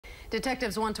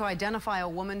Detectives want to identify a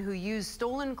woman who used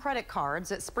stolen credit cards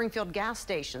at Springfield gas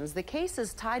stations. The case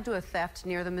is tied to a theft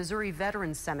near the Missouri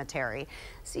Veterans Cemetery.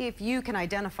 See if you can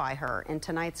identify her in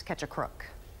tonight's Catch-A-Crook.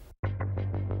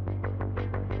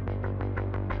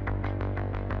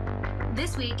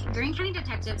 This week, Greene County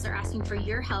detectives are asking for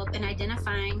your help in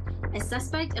identifying a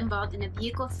suspect involved in a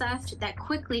vehicle theft that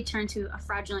quickly turned to a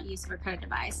fraudulent use of a credit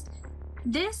device.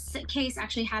 This case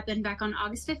actually happened back on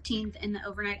August 15th in the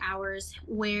overnight hours,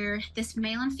 where this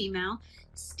male and female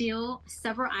steal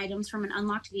several items from an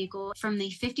unlocked vehicle from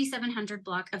the 5700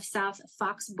 block of South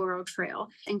Foxborough Trail,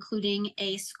 including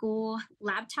a school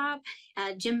laptop,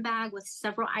 a gym bag with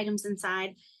several items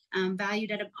inside, valued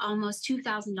at almost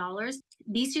 $2,000.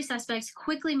 These two suspects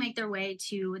quickly make their way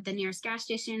to the nearest gas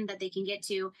station that they can get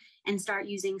to and start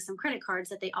using some credit cards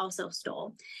that they also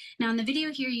stole. Now, in the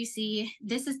video here, you see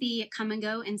this is the come and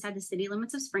go inside the city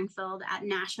limits of Springfield at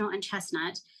National and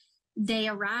Chestnut. They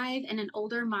arrive in an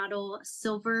older model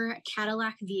silver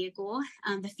Cadillac vehicle.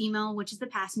 The female, which is the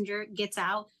passenger, gets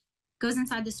out, goes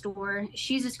inside the store.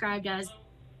 She's described as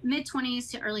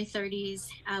mid-20s to early 30s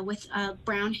with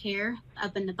brown hair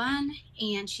up in the bun,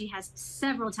 and she has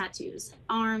several tattoos,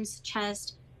 arms,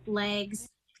 chest, legs.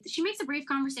 She makes a brief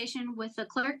conversation with the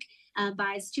clerk,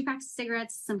 buys 2 packs of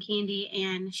cigarettes, some candy,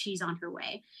 and she's on her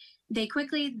way. They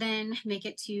quickly then make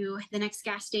it to the next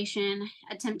gas station,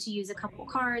 attempt to use a couple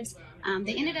cards.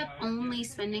 They ended up only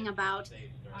spending about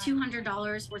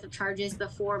 $200 worth of charges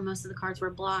before most of the cards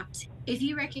were blocked. If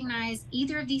you recognize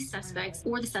either of these suspects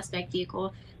or the suspect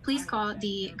vehicle, please call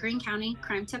the Greene County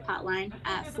Crime Tip Hotline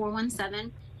at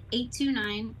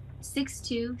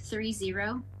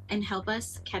 417-829-6230 and help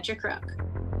us catch a crook.